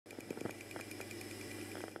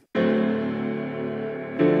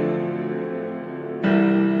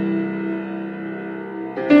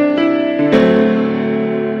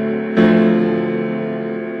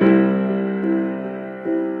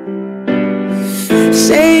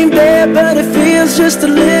Same bed, but it feels just a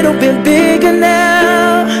little bit bigger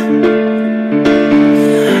now.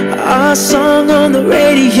 Our song on the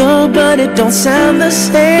radio, but it don't sound the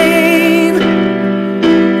same.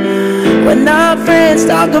 When our friends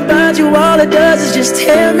talk about you, all it does is just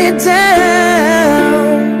tear me down.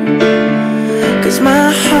 'Cause my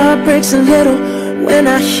heart breaks a little when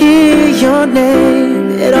I hear your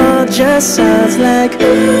name. It all just sounds like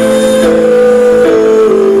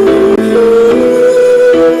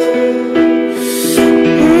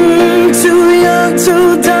too young, too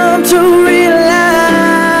dumb to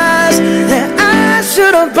realize that I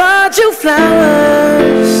should have bought you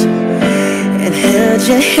flowers and held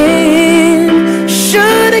your hand.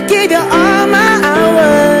 Should have gave you all my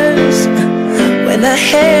hours when I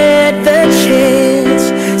had the chance.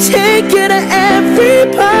 Take you to every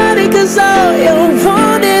party, 'cause all you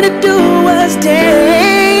wanted to do was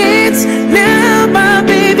dance. Now my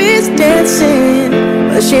baby's dancing,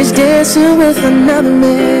 but she's dancing with another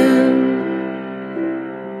man.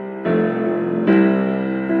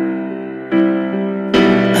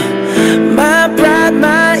 My pride,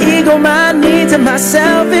 my ego, my needs, and my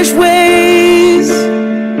selfish ways